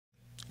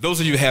Those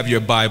of you who have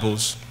your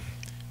Bibles,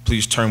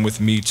 please turn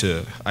with me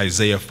to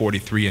Isaiah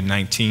 43 and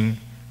 19.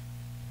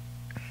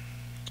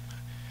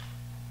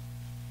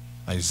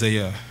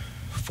 Isaiah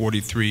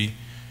 43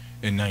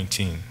 and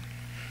 19.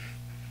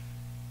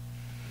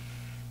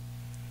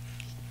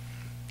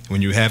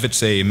 When you have it,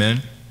 say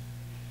amen.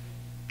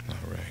 All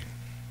right.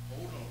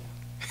 Hold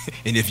on.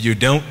 And if you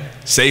don't,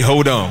 say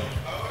hold on.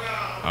 Hold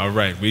on. All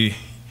right. We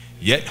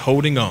yet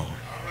holding on. All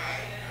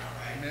right.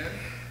 Amen.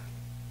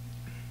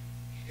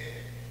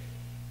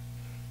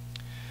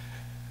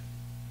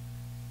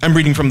 I'm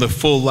reading from the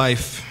Full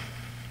Life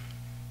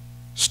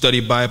Study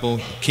Bible,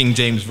 King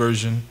James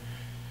Version.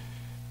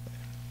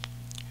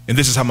 And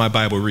this is how my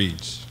Bible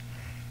reads.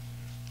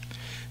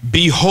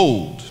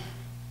 Behold,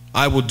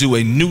 I will do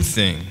a new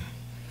thing.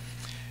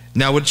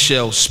 Now it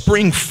shall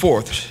spring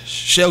forth.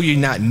 Shall ye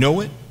not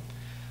know it?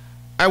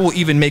 I will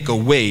even make a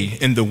way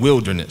in the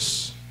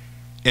wilderness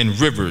and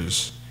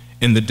rivers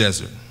in the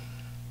desert.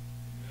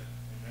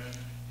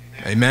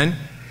 Amen. Amen.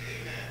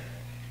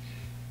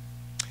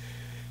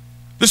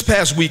 This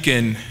past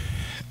weekend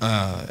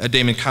at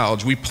Daemen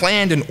College, we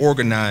planned and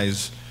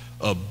organized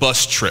a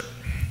bus trip.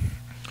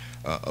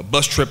 A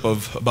bus trip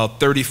of about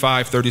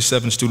 35,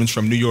 37 students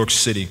from New York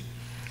City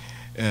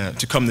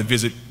to come to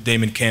visit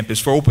Daemen campus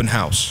for open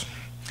house.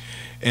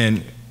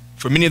 And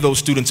for many of those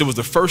students, it was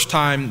the first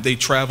time they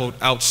traveled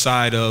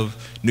outside of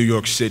New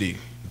York City,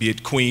 be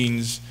it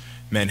Queens,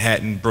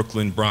 Manhattan,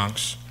 Brooklyn,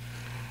 Bronx.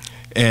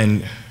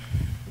 And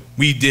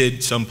we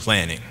did some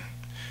planning.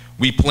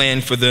 We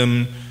planned for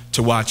them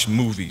to watch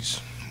movies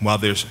while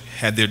they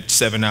had their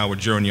 7-hour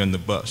journey on the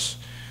bus.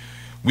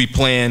 We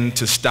planned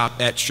to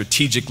stop at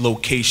strategic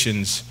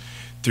locations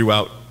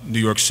throughout New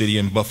York City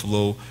and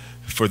Buffalo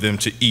for them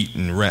to eat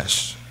and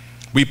rest.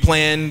 We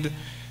planned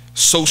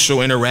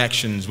social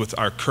interactions with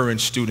our current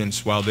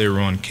students while they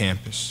were on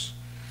campus.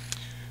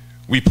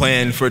 We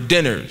planned for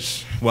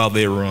dinners while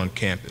they were on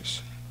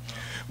campus.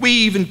 We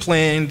even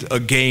planned a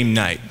game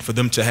night for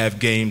them to have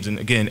games and,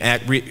 again,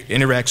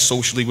 interact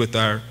socially with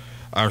our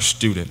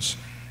students.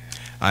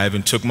 I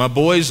even took my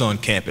boys on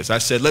campus. I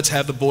said, let's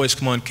have the boys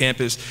come on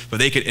campus so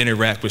they could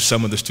interact with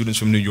some of the students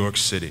from New York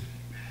City.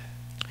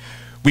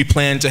 We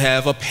planned to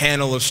have a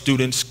panel of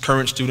students,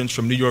 current students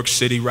from New York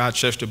City,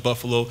 Rochester,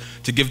 Buffalo,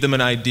 to give them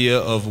an idea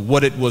of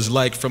what it was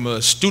like from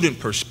a student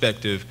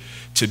perspective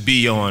to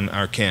be on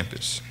our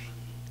campus.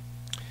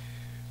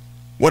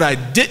 What I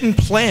didn't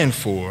plan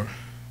for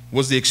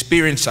was the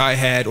experience I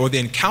had, or the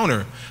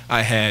encounter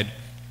I had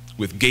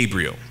with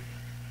Gabriel.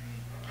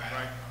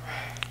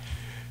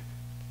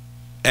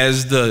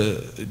 As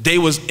the day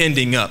was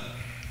ending up,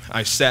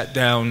 I sat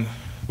down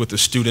with a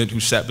student who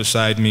sat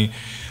beside me,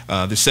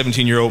 the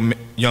 17-year-old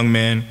young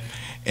man,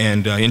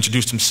 and he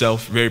introduced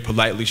himself very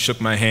politely,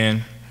 shook my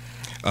hand.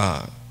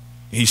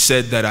 He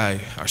said that I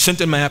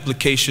sent in my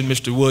application,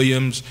 Mr.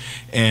 Williams,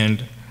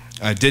 and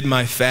I did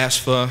my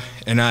FAFSA,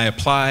 and I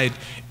applied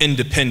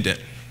independent.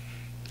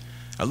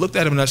 I looked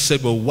at him and I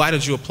said, well, why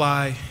did you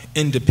apply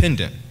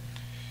independent?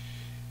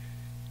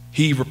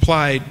 He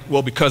replied,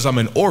 well, because I'm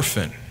an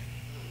orphan.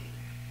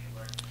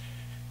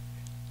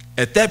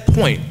 At that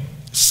point,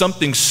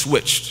 something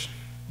switched.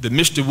 The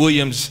Mr.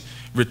 Williams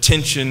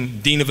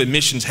retention, Dean of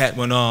Admissions hat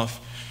went off,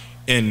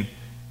 and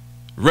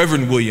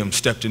Reverend Williams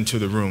stepped into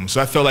the room.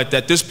 So I felt like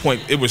at this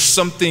point, it was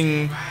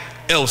something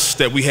else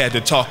that we had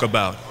to talk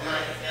about.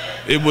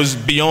 It was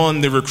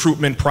beyond the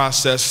recruitment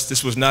process.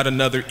 This was not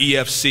another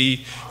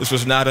EFC. This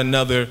was not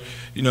another,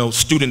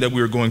 student that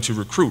we were going to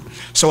recruit.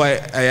 So I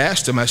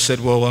asked him, I said,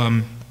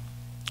 well,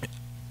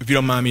 if you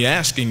don't mind me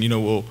asking,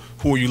 well,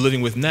 who are you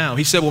living with now?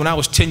 He said, well, when I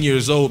was 10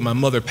 years old, my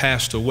mother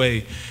passed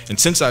away. And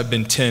since I've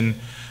been 10,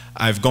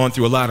 I've gone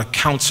through a lot of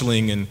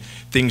counseling and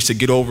things to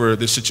get over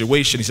the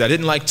situation. He said, I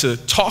didn't like to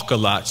talk a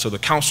lot, so the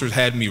counselors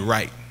had me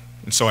write.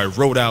 And so I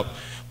wrote out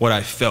what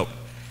I felt.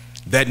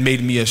 That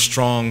made me a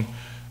strong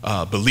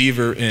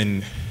believer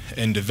in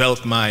and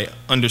developed my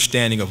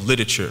understanding of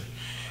literature.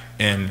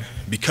 And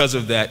because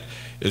of that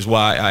is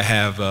why I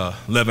have a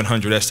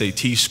 1100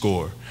 SAT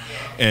score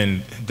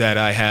and that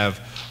I have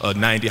a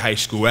 90 high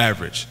school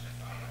average.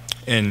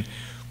 And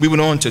we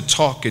went on to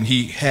talk, and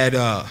he had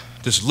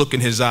this look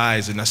in his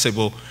eyes, and I said,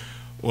 well,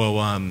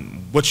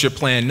 what's your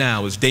plan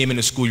now? Is Daemen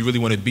a school you really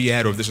want to be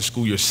at, or is this a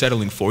school you're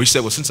settling for? He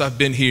said, well, since I've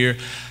been here,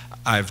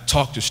 I've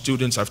talked to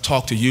students, I've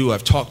talked to you,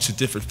 I've talked to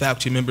different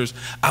faculty members.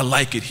 I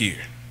like it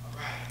here.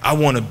 I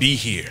want to be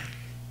here.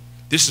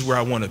 This is where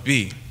I want to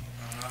be.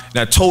 And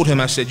I told him,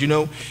 I said,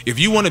 if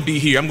you want to be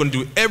here, I'm going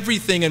to do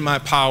everything in my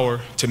power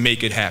to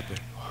make it happen.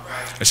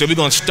 I said, we're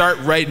going to start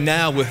right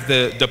now with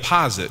the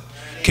deposit.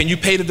 Can you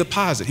pay the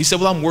deposit? He said,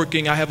 well, I'm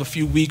working. I have a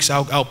few weeks.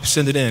 I'll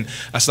send it in.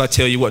 I said, I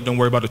tell you what, don't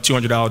worry about the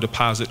 $200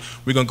 deposit.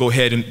 We're going to go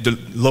ahead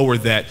and lower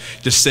that.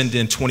 Just send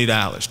in $20.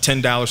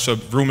 $10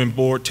 for room and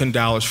board,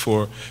 $10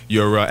 for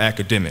your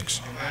academics.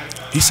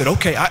 He said,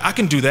 okay, I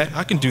can do that.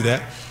 I can do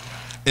that.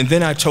 And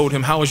then I told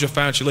him, how is your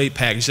financial aid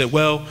package? He said,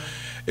 well,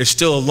 it's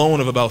still a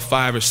loan of about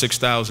 $5,000 or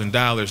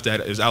 $6,000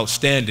 that is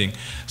outstanding.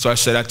 So I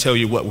said, I tell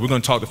you what, we're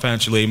going to talk to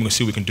financial aid. We're going to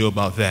see what we can do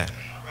about that.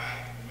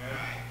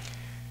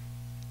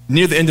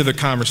 Near the end of the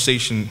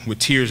conversation, with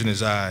tears in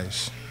his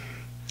eyes,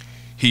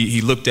 he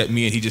looked at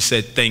me and he just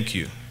said, "Thank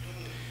you."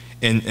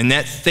 And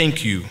that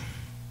thank you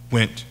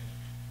went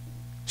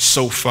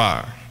so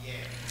far.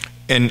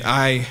 And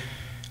I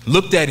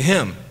looked at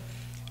him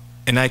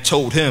and I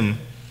told him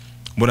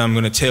what I'm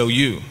going to tell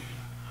you.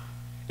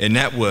 And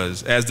that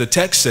was, as the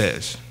text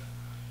says,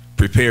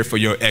 prepare for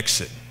your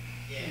exit.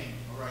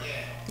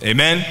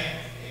 Amen?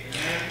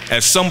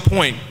 At some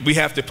point, we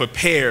have to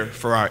prepare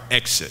for our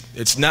exit.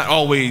 It's not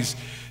always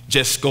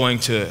just going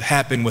to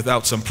happen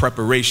without some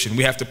preparation.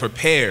 We have to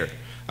prepare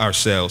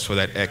ourselves for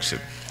that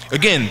exit.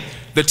 Again,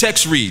 the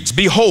text reads,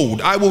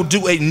 "Behold, I will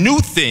do a new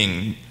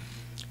thing.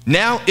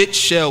 Now it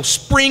shall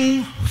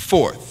spring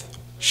forth.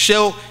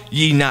 Shall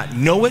ye not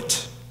know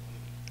it?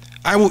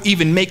 I will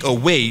even make a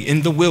way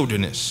in the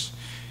wilderness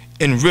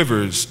and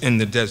rivers in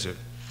the desert."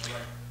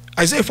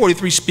 Isaiah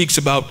 43 speaks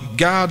about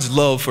God's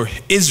love for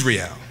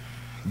Israel,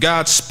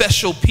 God's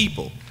special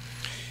people.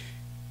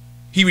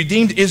 He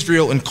redeemed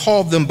Israel and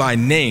called them by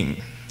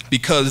name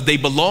because they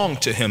belong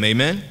to him.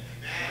 Amen?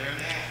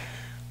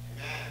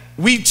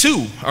 We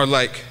too are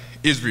like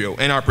Israel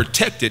and are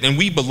protected, and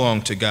we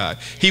belong to God.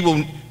 He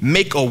will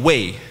make a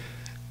way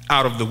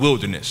out of the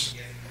wilderness.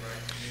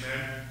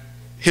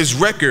 His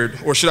record,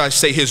 or should I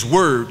say his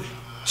word,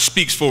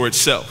 speaks for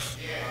itself.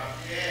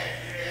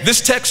 This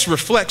text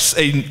reflects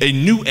a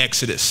new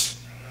exodus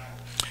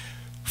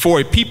for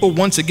a people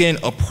once again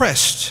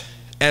oppressed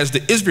as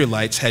the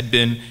Israelites had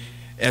been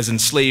as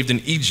enslaved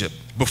in Egypt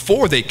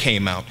before they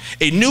came out.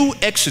 A new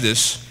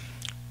exodus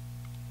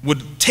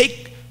would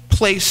take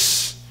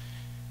place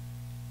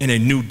in a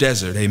new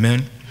desert.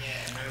 Amen.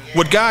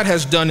 What God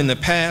has done in the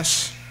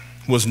past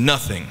was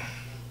nothing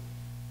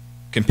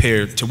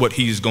compared to what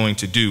he's going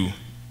to do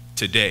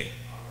today.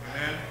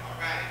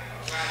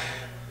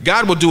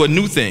 God will do a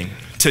new thing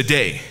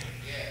today.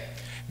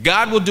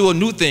 God will do a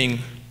new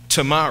thing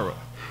tomorrow.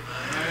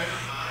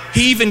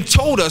 He even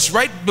told us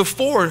right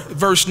before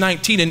verse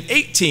 19 and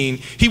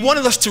 18, he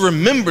wanted us to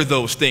remember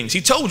those things.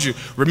 He told you,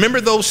 remember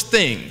those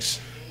things.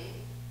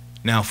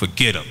 Now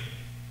forget them.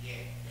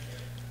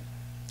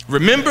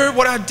 Remember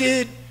what I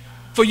did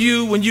for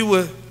you when you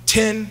were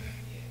 10,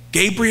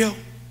 Gabriel?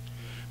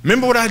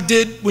 Remember what I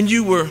did when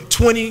you were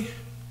 20,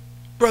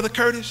 Brother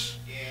Curtis?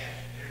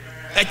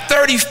 At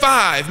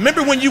 35,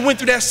 remember when you went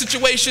through that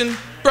situation,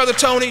 Brother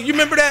Tony? You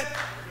remember that?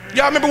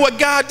 Y'all remember what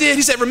God did?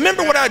 He said,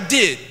 remember what I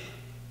did.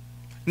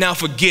 Now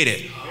forget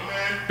it.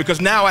 Because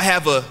now I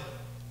have a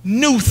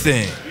new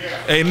thing.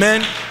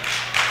 Amen.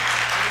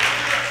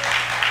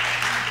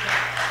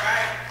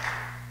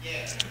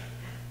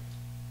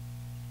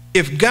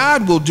 If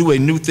God will do a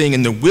new thing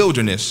in the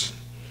wilderness,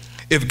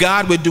 if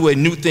God would do a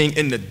new thing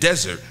in the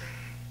desert,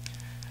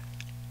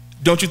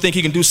 don't you think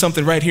he can do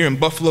something right here in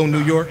Buffalo,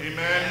 New York?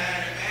 Amen.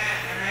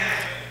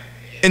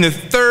 In the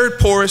third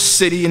poorest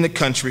city in the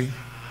country,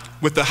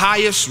 with the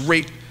highest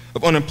rate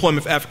of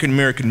unemployment for African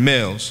American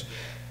males,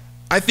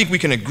 I think we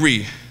can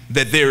agree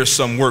that there is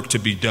some work to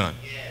be done.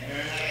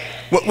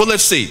 Well,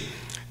 let's see.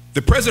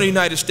 The President of the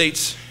United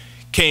States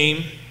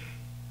came,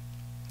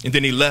 and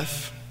then he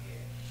left.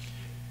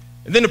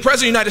 And then the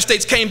President of the United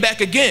States came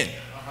back again,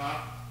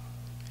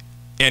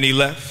 and he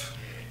left.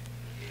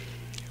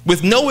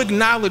 With no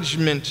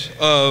acknowledgement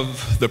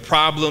of the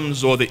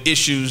problems or the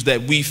issues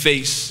that we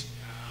face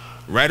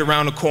right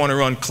around the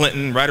corner on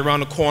Clinton, right around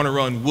the corner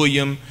on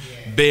William,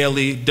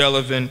 Bailey,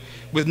 Delavan,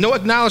 with no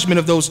acknowledgement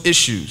of those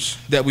issues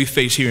that we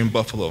face here in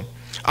Buffalo.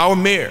 Our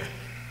mayor,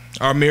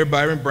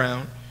 Byron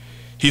Brown,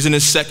 he's in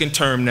his second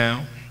term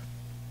now,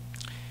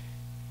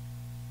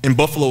 and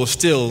Buffalo is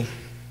still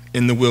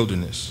in the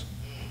wilderness.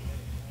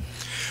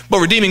 But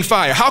Redeeming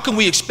Fire, how can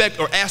we expect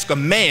or ask a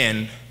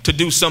man to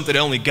do something that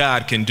only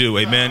God can do?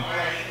 Amen.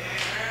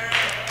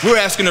 We're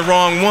asking the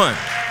wrong one.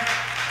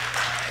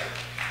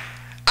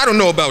 I don't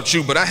know about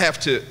you, but I have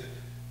to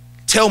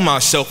tell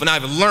myself, and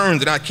I've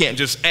learned that I can't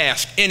just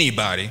ask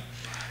anybody.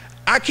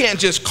 I can't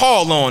just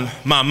call on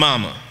my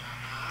mama.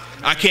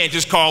 I can't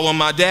just call on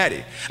my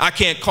daddy. I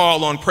can't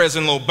call on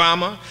President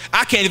Obama.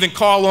 I can't even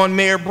call on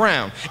Mayor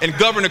Brown. And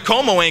Governor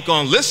Cuomo ain't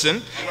gonna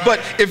listen. But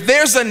if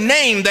there's a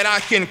name that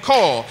I can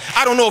call,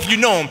 I don't know if you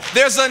know him,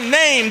 there's a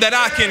name that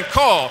I can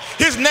call.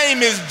 His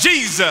name is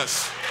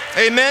Jesus.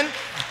 Amen.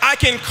 I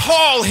can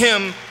call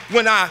him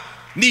when I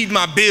need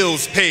my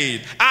bills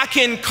paid. I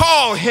can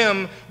call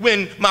him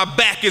when my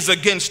back is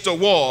against the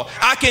wall.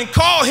 I can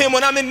call him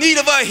when I'm in need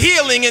of a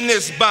healing in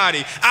this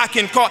body. I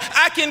can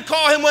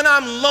call him when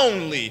I'm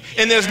lonely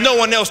and there's no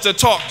one else to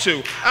talk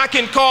to. I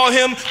can call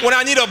him when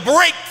I need a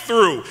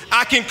breakthrough.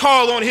 I can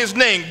call on his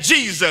name,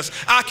 Jesus.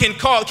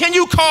 Can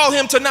you call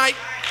him tonight?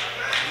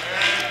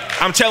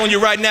 I'm telling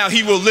you right now,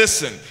 he will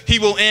listen. He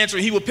will answer.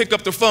 He will pick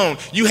up the phone.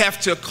 You have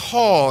to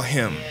call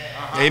him.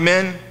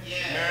 Amen.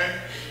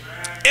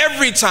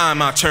 Every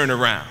time I turn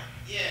around,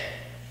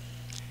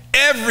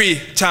 every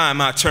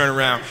time I turn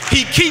around,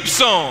 he keeps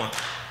on.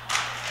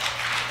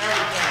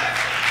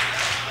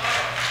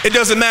 It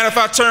doesn't matter if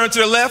I turn to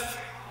the left,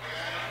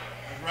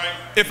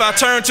 if I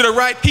turn to the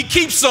right, he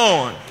keeps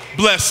on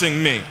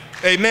blessing me.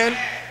 Amen.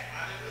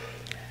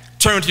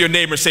 Turn to your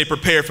neighbor and say,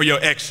 prepare for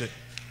your exit.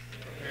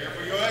 Prepare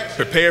for your exit.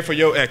 Prepare for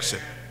your exit.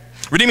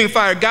 Redeeming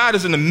Fire, God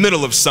is in the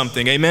middle of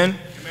something, amen?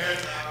 Amen.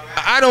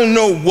 I don't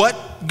know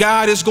what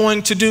God is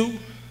going to do.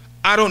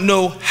 I don't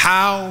know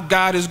how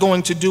God is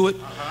going to do it.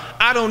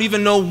 I don't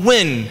even know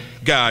when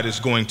God is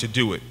going to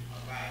do it.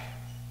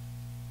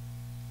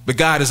 But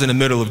God is in the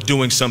middle of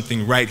doing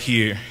something right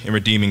here in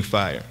Redeeming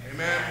Fire.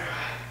 Amen.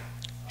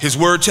 His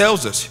word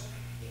tells us,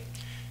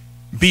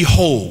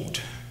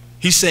 behold.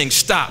 He's saying,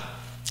 stop,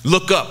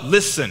 look up,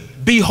 listen,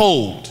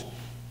 behold.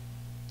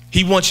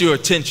 He wants your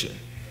attention.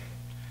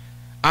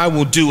 I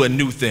will do a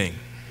new thing.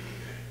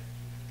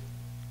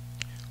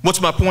 What's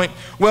my point?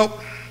 Well,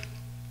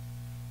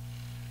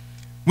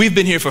 we've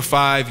been here for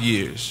 5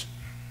 years.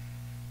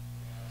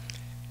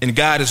 And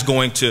God is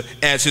going to,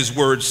 as his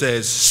word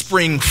says,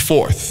 spring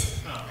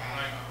forth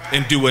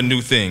and do a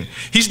new thing.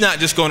 He's not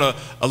just going to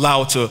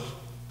allow it to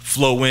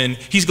flow in.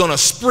 He's going to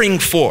spring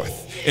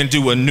forth and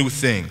do a new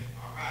thing.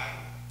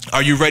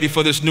 Are you ready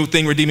for this new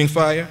thing, Redeeming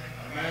Fire?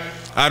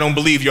 I don't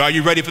believe you. Are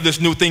you ready for this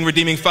new thing,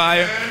 Redeeming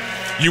Fire?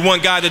 You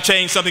want God to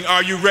change something?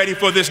 Are you ready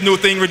for this new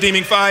thing,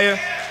 Redeeming Fire?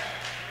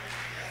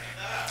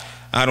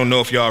 I don't know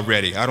if y'all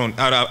ready. I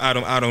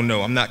don't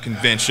know. I'm not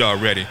convinced y'all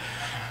ready.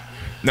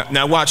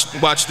 Now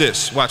watch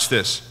this. Watch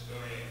this.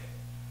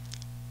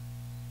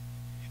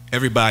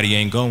 Everybody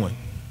ain't going.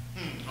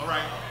 All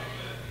right.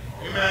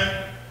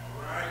 Amen.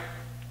 All right.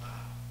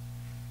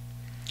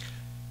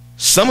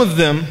 Some of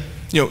them,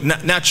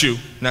 not you.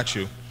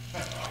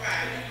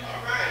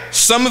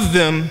 Some of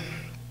them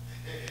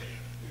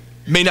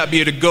may not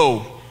be able to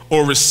go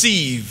or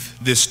receive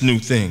this new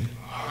thing.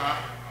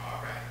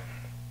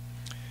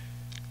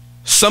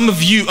 Some of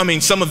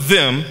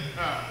them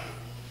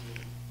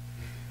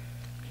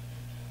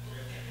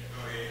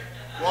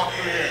Walk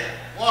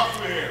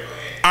through here.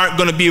 aren't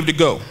going to be able to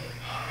go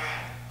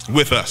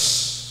with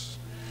us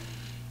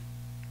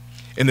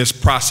in this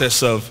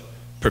process of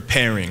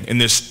preparing, in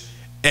this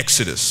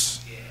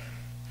exodus.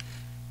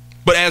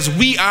 But as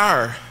we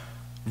are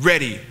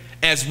ready,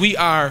 as we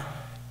are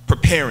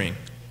preparing,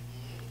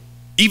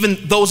 even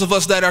those of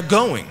us that are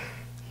going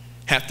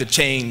have to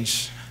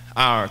change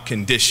our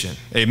condition.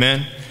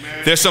 Amen?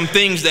 There's some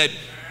things that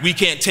we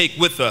can't take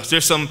with us.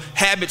 There's some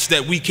habits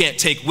that we can't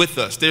take with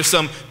us. There's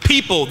some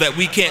people that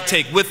we can't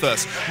take with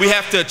us. We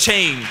have to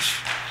change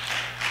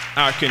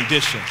our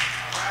condition.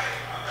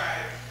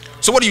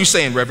 So what are you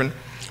saying, Reverend?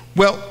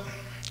 Well,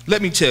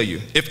 let me tell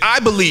you. If I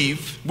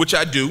believe, which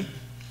I do,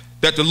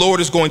 that the Lord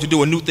is going to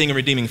do a new thing in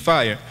Redeeming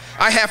Fire,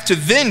 I have to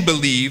then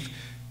believe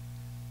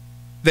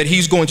that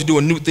he's going to do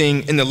a new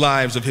thing in the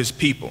lives of his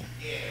people.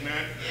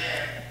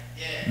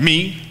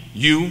 Me,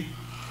 you,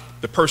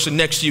 the person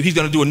next to you, he's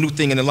going to do a new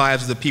thing in the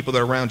lives of the people that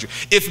are around you.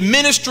 If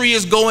ministry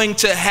is going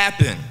to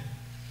happen,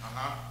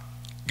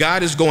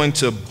 God is going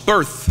to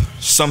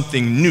birth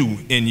something new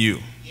in you.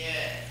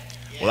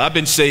 Well, I've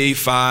been saved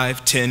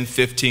 5, 10,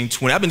 15,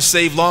 20. I've been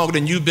saved longer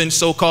than you've been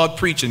so-called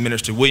preaching,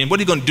 Minister William. What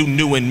are you going to do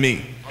new in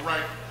me? All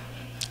right.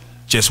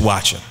 Just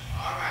watch him.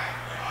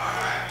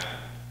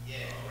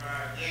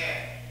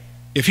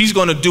 If he's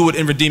going to do it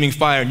in Redeeming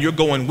Fire and you're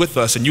going with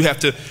us and you have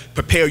to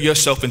prepare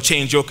yourself and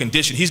change your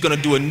condition, he's going to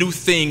do a new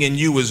thing in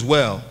you as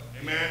well.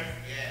 Amen.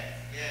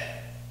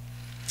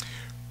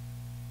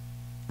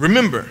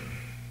 Remember,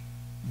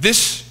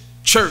 this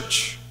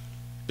church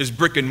is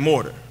brick and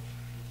mortar.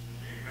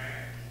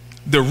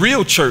 The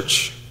real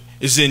church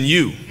is in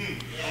you.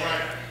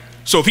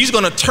 So if he's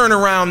going to turn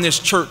around this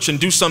church and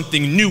do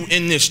something new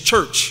in this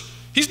church,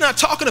 he's not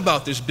talking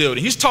about this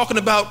building. He's talking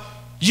about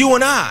you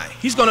and I.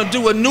 He's going to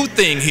do a new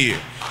thing here.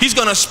 He's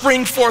going to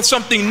spring forth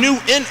something new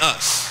in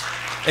us.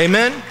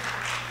 Amen?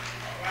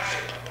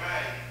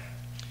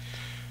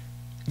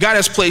 God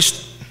has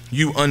placed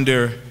you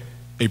under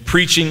a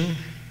preaching,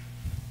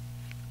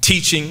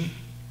 teaching,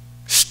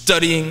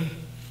 studying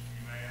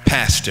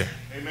pastor.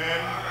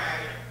 Amen.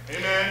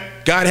 Amen.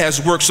 God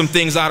has worked some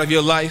things out of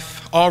your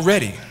life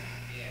already.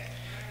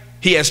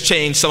 He has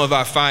changed some of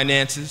our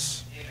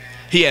finances.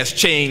 He has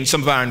changed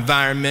some of our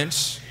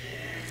environments.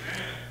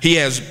 He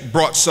has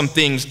brought some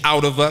things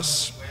out of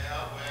us.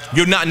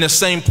 You're not in the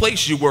same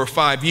place you were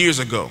 5 years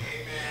ago.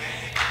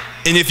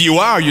 And if you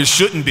are, you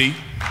shouldn't be.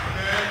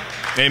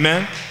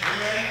 Amen.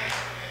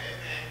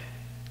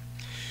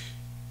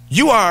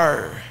 You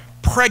are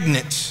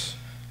pregnant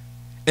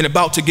and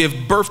about to give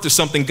birth to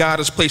something God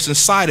has placed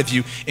inside of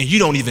you, and you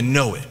don't even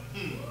know it.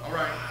 All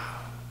right.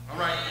 All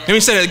right. Let me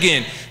say that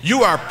again.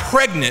 You are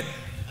pregnant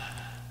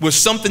with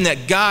something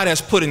that God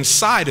has put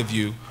inside of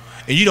you,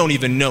 and you don't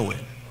even know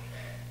it.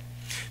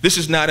 This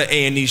is not an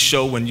A&E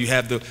show when you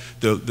have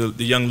the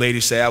young lady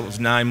say, I was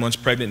 9 months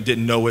pregnant and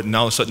didn't know it, and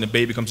all of a sudden the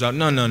baby comes out.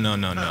 No.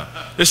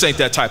 This ain't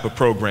that type of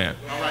program.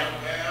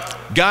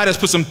 God has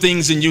put some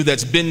things in you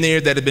that's been there,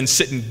 that have been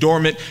sitting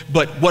dormant.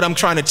 But what I'm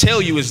trying to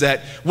tell you is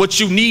that what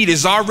you need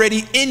is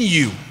already in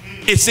you.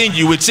 It's in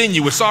you. It's in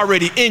you. It's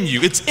already in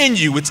you. It's in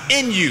you. It's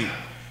in you.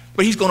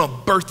 But he's going to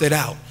birth it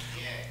out.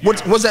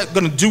 What's that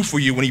going to do for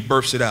you when he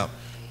births it out?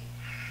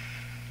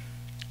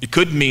 It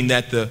could mean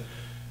that the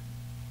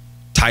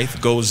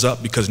tithe goes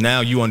up because now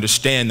you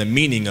understand the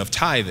meaning of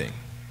tithing.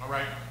 All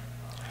right.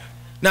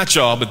 Not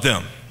y'all, but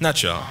them.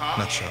 Not y'all.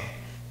 Not y'all.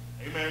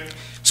 Amen.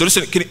 So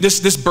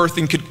this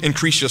birthing could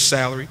increase your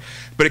salary,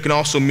 but it can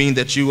also mean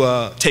that you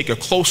take a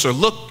closer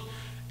look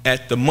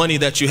at the money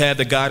that you have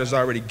that God has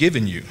already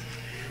given you.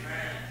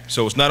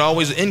 So it's not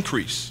always an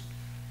increase.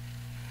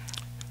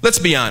 Let's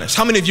be honest.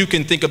 How many of you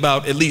can think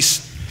about at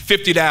least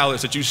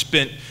 $50 that you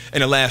spent in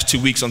the last 2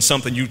 weeks on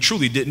something you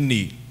truly didn't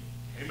need?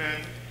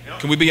 Amen. Yep.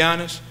 Can we be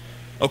honest?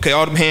 Okay,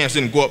 all them hands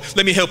didn't go up.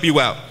 Let me help you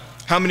out.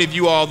 How many of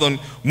you all then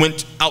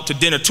went out to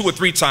dinner 2 or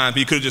 3 times, but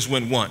you could have just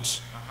went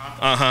once?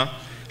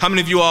 How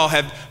many of you all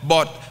have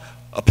bought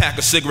a pack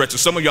of cigarettes, or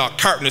some of y'all a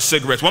carton of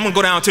cigarettes? Well, I'm going to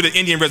go down to the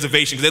Indian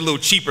reservation because they're a little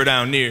cheaper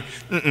down there.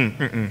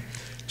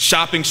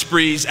 Shopping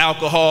sprees,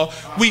 alcohol.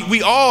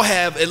 We all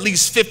have at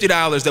least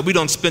 $50 that we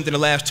don't spend in the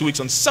last 2 weeks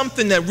on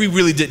something that we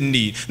really didn't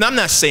need. Now, I'm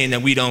not saying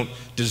that we don't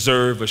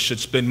deserve or should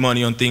spend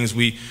money on things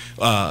we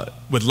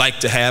would like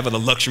to have or the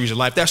luxuries of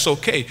life. That's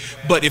okay.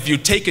 But if you're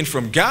taken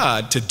from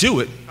God to do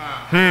it, All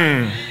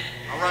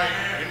right.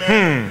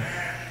 Amen.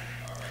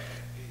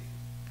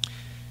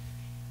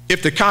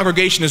 If the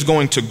congregation is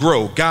going to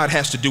grow, God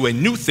has to do a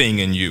new thing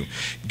in you.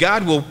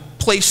 God will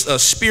place a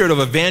spirit of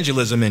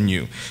evangelism in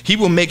you. He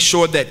will make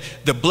sure that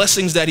the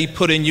blessings that he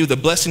put in you, the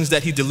blessings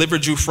that he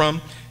delivered you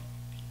from,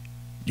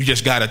 you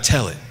just got to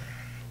tell it.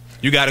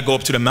 You got to go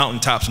up to the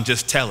mountaintops and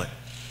just tell it.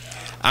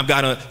 I've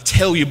got to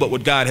tell you about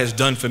what God has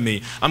done for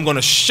me. I'm going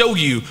to show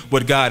you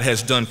what God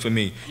has done for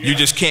me. You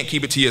just can't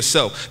keep it to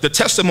yourself. The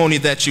testimony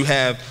that you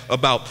have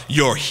about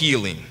your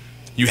healing,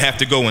 you have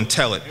to go and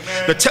tell it.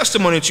 Amen. The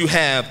testimony that you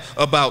have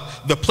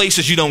about the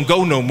places you don't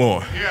go no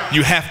more,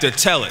 you have to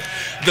tell it.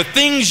 The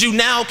things you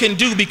now can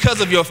do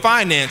because of your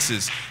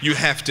finances, you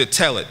have to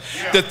tell it.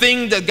 The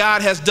thing that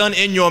God has done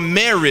in your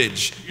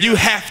marriage, you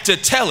have to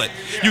tell it.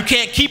 You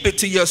can't keep it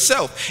to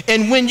yourself.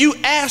 And when you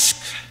ask,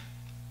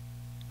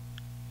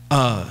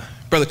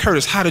 Brother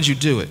Curtis, how did you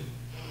do it?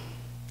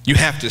 You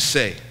have to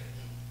say,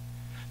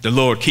 the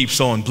Lord keeps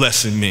on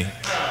blessing me.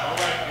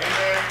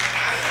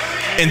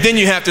 And then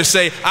you have to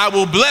say, I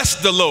will bless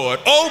the Lord,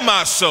 oh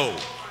my soul.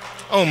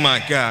 Oh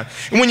my God.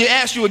 And when you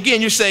ask you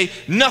again, you say,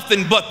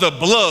 nothing but the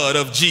blood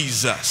of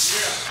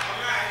Jesus.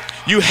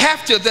 You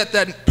have to let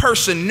that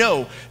person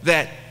know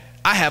that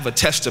I have a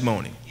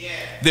testimony.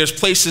 There's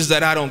places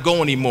that I don't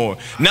go anymore.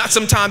 Not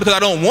sometimes because I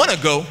don't want to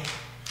go.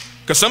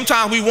 Because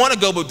sometimes we want to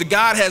go, but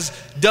God has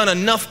done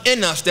enough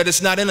in us that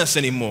it's not in us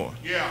anymore.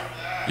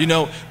 You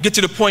know, get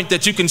to the point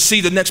that you can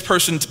see the next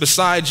person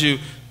beside you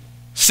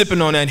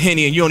sipping on that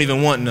Henny and you don't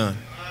even want none.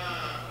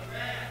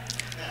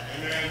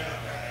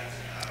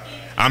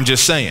 I'm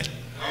just saying.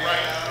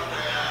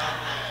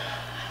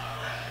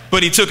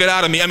 But he took it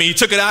out of me. I mean, he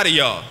took it out of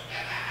y'all.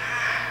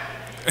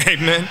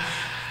 Amen.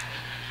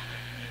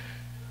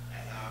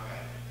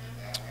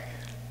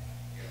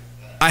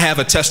 I have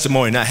a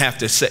testimony and I have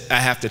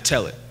to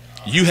tell it.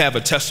 You have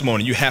a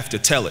testimony, you have to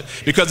tell it.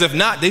 Because if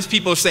not, these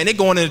people are saying they're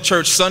going into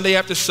church Sunday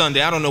after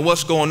Sunday. I don't know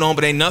what's going on,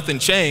 but ain't nothing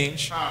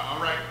changed.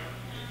 All right.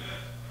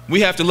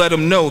 We have to let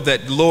them know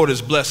that the Lord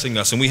is blessing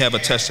us and we have a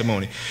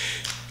testimony.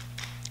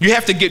 You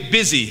have to get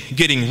busy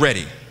getting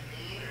ready.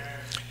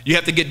 You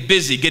have to get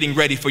busy getting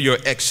ready for your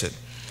exit.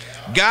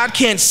 God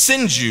can't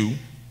send you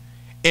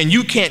and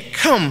you can't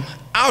come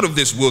out of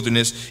this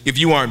wilderness if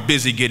you aren't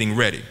busy getting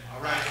ready.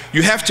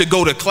 You have to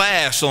go to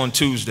class on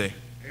Tuesday.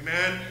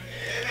 Amen.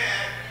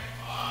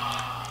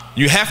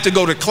 You have to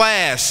go to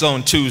class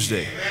on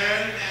Tuesday.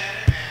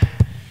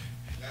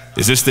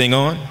 Is this thing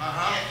on?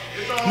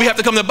 We have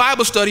to come to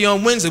Bible study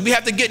on Wednesday. We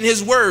have to get in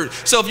his word.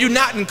 So if you're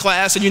not in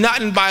class and you're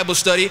not in Bible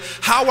study,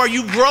 how are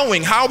you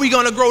growing? How are we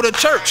going to grow the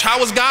church? How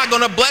is God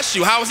going to bless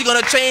you? How is he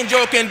going to change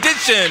your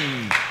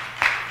condition?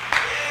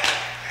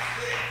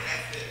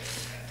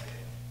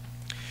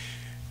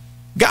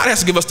 God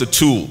has to give us the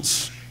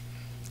tools.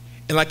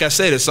 And like I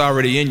said, it's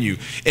already in you.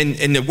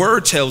 And the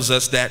word tells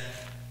us that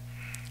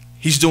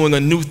he's doing a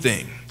new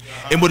thing.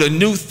 And with a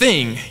new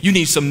thing, you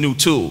need some new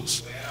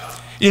tools.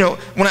 You know,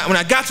 when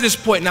I got to this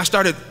point and I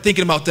started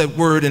thinking about that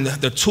word and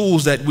the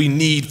tools that we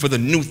need for the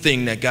new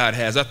thing that God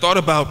has, I thought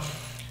about,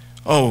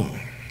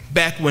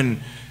 back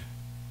when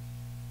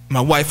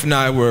my wife and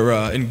I were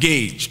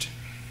engaged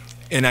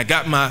and I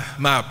got my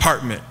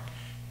apartment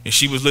and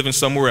she was living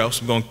somewhere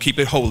else. I'm going to keep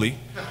it holy.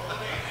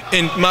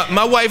 And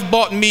my wife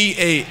bought me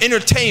an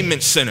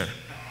entertainment center.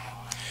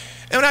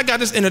 And when I got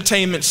this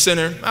entertainment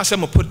center, I said,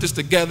 I'm going to put this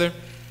together.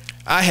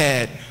 I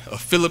had a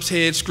Phillips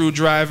head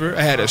screwdriver,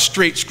 I had a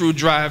straight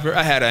screwdriver,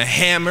 I had a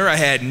hammer, I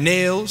had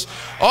nails,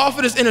 all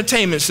for this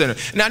entertainment center.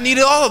 And I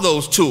needed all of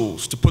those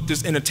tools to put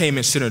this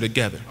entertainment center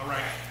together.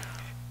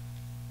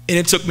 And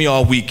it took me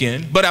all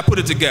weekend, but I put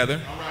it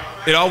together.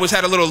 It always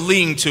had a little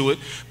lean to it,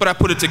 but I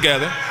put it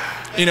together,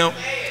 you know.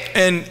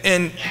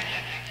 And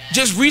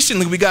just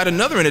recently we got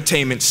another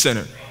entertainment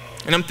center.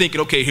 And I'm thinking,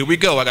 okay, here we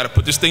go. I got to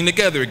put this thing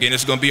together again.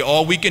 It's going to be an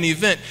all-weekend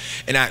event.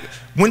 And I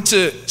went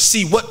to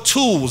see what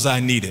tools I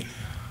needed.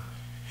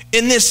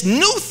 In this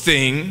new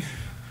thing,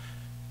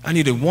 I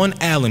needed one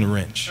Allen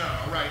wrench.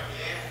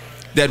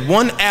 That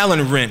one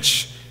Allen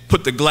wrench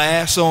put the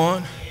glass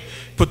on,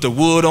 put the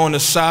wood on the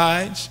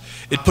sides.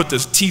 It put the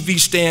TV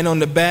stand on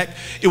the back.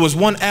 It was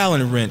one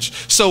Allen wrench.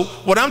 So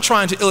what I'm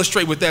trying to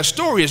illustrate with that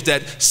story is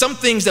that some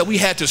things that we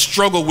had to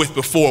struggle with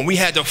before, and we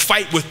had to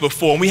fight with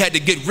before, and we had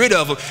to get rid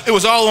of them, it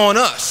was all on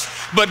us.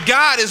 But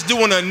God is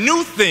doing a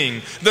new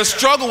thing. The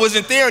struggle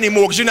isn't there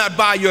anymore because you're not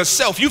by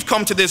yourself. You've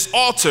come to this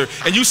altar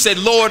and you said,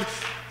 Lord,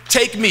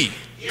 take me,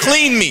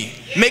 clean me,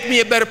 make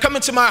me a better, come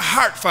into my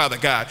heart, Father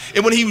God.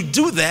 And when He would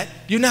do that,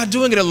 you're not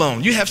doing it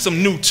alone. You have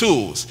some new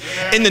tools.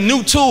 And the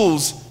new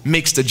tools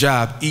makes the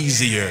job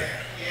easier.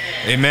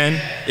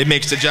 Amen. It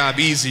makes the job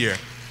easier.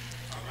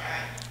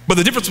 But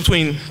the difference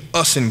between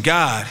us and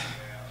God,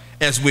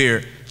 as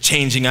we're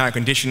changing our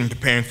condition and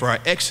preparing for our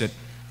exit,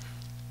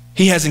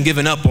 He hasn't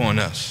given up on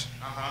us.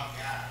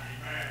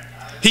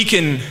 He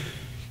can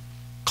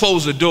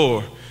close the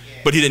door,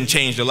 but He didn't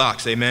change the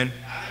locks. Amen.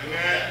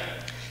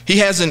 He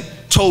hasn't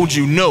told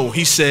you no.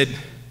 He said,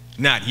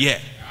 not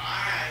yet.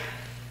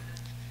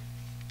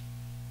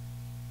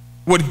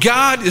 What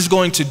God is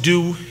going to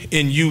do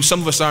in you, some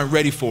of us aren't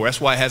ready for.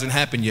 That's why it hasn't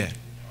happened yet.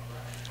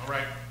 All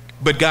right.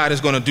 But God is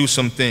going to do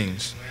some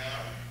things.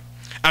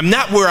 I'm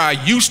not where I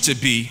used to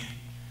be,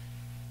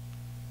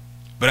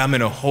 but I'm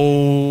in a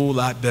whole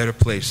lot better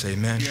place.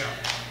 Amen. Yeah.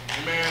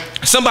 Amen.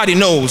 Somebody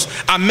knows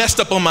I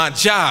messed up on my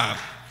job,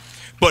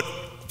 but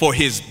for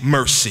His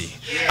mercy.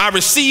 I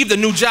received a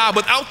new job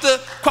without the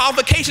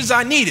qualifications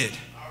I needed.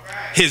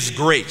 His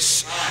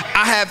grace.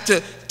 I have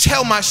to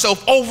tell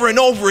myself over and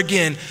over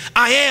again,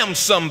 I am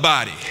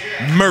somebody.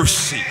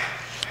 Mercy.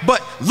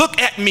 But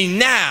look at me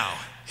now.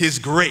 His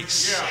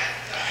grace.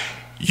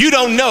 You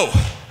don't know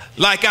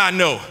like I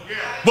know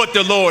what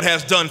the Lord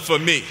has done for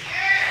me.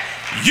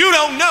 You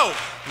don't know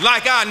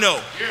like I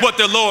know what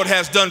the Lord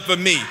has done for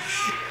me.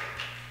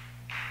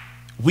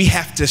 We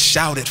have to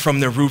shout it from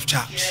the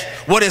rooftops.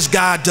 What has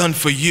God done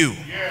for you?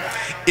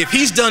 If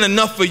He's done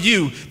enough for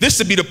you, this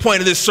should be the point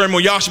of this sermon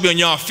where y'all should be on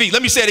y'all feet.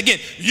 Let me say it again.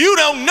 You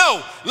don't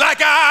know like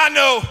I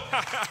know.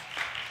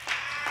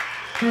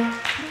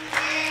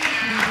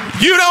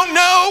 You don't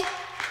know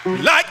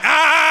like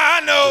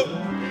I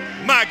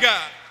know, my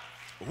God,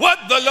 what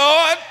the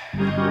Lord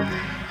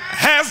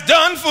has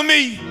done for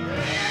me.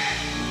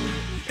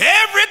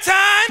 Every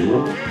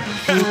time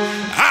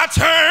I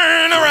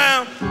turn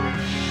around,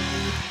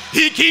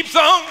 He keeps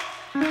on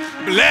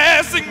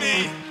blessing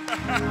me.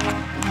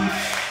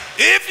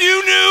 If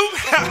you knew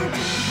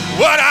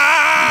what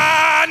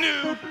I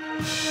knew,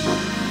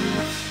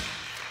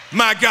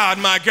 my God,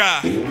 my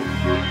God.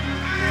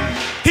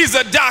 He's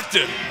a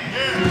doctor.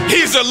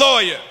 He's a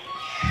lawyer.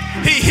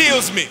 He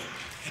heals me.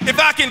 If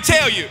I can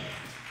tell you,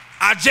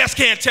 I just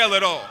can't tell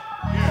it all.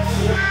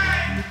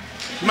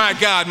 My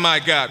God, my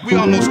God. We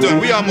almost done.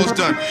 We almost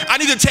done. I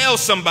need to tell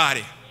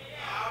somebody.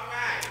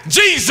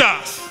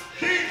 Jesus.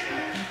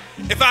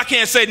 If I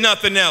can't say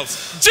nothing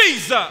else,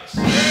 Jesus.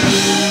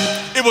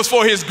 It was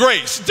for His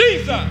grace.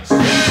 Jesus.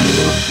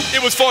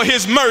 It was for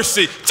His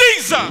mercy.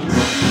 Jesus.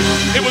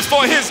 It was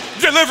for His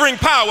delivering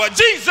power.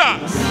 Jesus.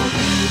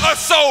 A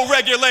soul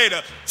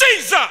regulator.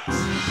 Jesus.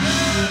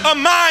 A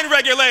mind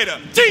regulator.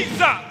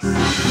 Jesus.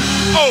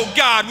 Oh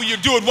God, will you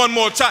do it one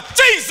more time?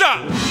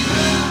 Jesus.